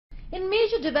In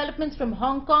major developments from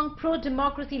Hong Kong,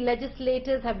 pro-democracy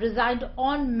legislators have resigned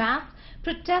en masse,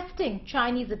 protesting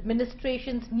Chinese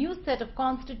administration's new set of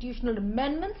constitutional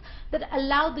amendments that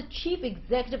allow the chief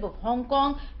executive of Hong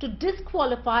Kong to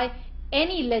disqualify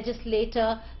any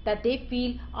legislator that they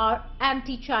feel are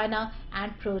anti-China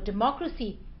and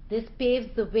pro-democracy. This paves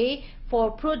the way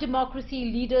for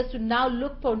pro-democracy leaders to now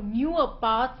look for newer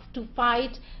paths to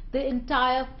fight the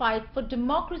entire fight for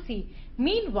democracy.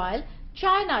 Meanwhile,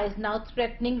 China is now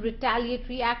threatening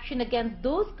retaliatory action against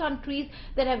those countries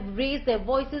that have raised their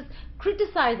voices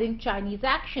criticizing Chinese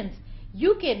actions.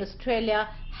 UK and Australia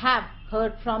have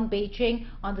heard from Beijing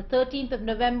on the 13th of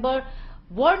November,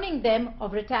 warning them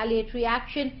of retaliatory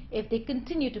action if they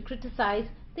continue to criticize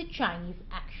the Chinese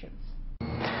actions.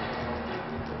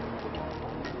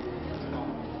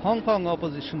 Hong Kong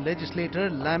opposition legislator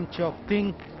Lam Cheok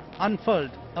Ting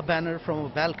unfurled a banner from a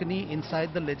balcony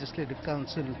inside the Legislative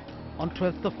Council on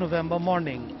 12th of November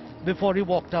morning before he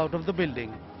walked out of the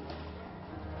building.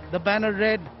 The banner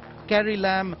read, "Carrie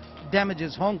Lam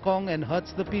damages Hong Kong and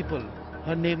hurts the people.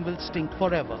 Her name will stink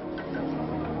forever."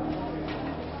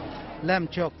 Lam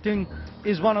Cheok Ting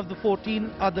is one of the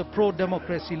 14 other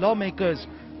pro-democracy lawmakers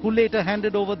who later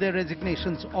handed over their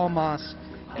resignations en masse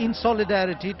in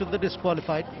solidarity to the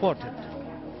disqualified quartet.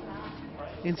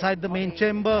 Inside the main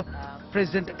chamber,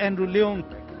 President Andrew Leung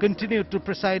continued to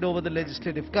preside over the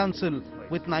Legislative Council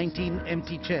with 19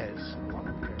 empty chairs.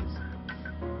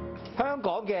 香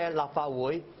港嘅立法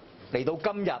會嚟到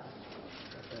今日，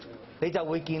你就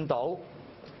會見到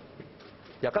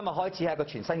由今日開始係一個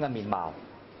全新嘅面貌。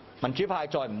民主派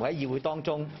再唔喺議會當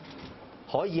中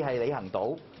可以係履行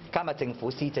到監察政府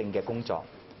施政嘅工作。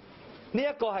呢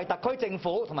一個係特區政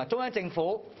府同埋中央政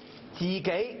府自己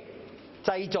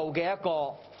製造嘅一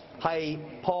個係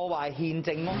破壞憲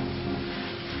政。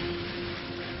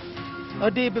A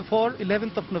day before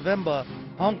 11th of November,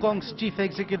 Hong Kong's chief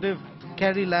executive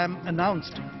Carrie Lam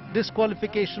announced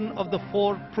disqualification of the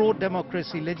 4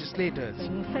 pro-democracy legislators.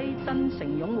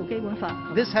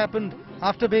 This happened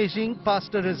after Beijing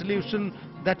passed a resolution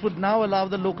that would now allow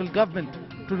the local government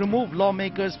to remove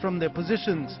lawmakers from their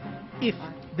positions if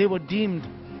they were deemed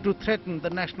to threaten the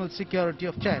national security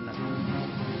of China.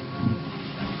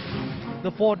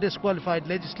 The 4 disqualified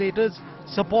legislators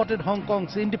supported Hong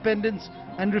Kong's independence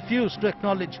and refused to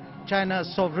acknowledge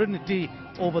China's sovereignty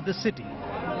over the city.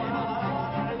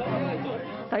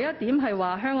 第一點係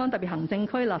話香港特別行政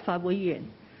區立法會議員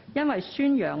因為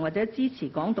宣揚或者支持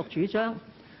港獨主張，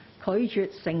拒絕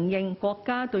承認國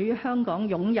家對於香港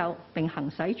擁有並行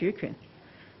使主權，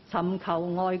尋求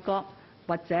外國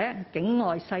或者境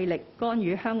外勢力干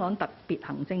預香港特別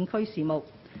行政區事務，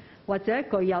或者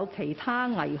具有其他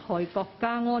危害國家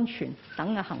安全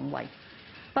等嘅行為，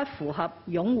不符合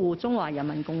擁護中華人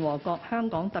民共和國香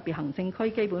港特別行政區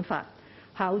基本法、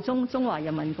效忠中華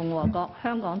人民共和國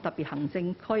香港特別行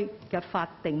政區嘅法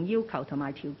定要求同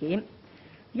埋條件，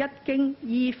一經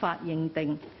依法認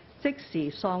定，即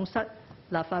時喪失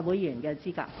立法會議員嘅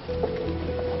資格。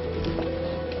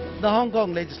The Hong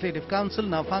Kong Legislative Council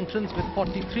now functions with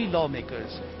 43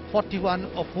 lawmakers, 41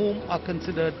 of whom are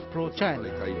considered pro-China.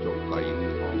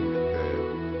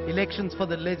 Elections for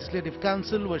the Legislative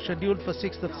Council were scheduled for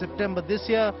 6th of September this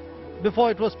year,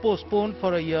 before it was postponed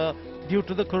for a year due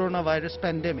to the coronavirus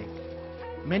pandemic.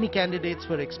 Many candidates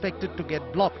were expected to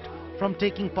get blocked from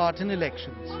taking part in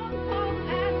elections.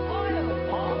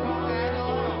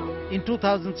 In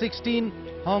 2016,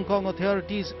 Hong Kong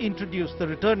authorities introduced the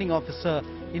returning officer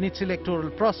in its electoral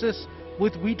process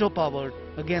with veto power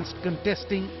against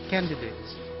contesting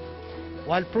candidates.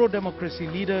 While pro-democracy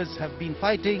leaders have been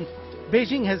fighting,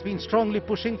 Beijing has been strongly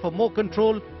pushing for more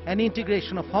control and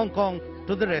integration of Hong Kong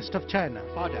to the rest of China.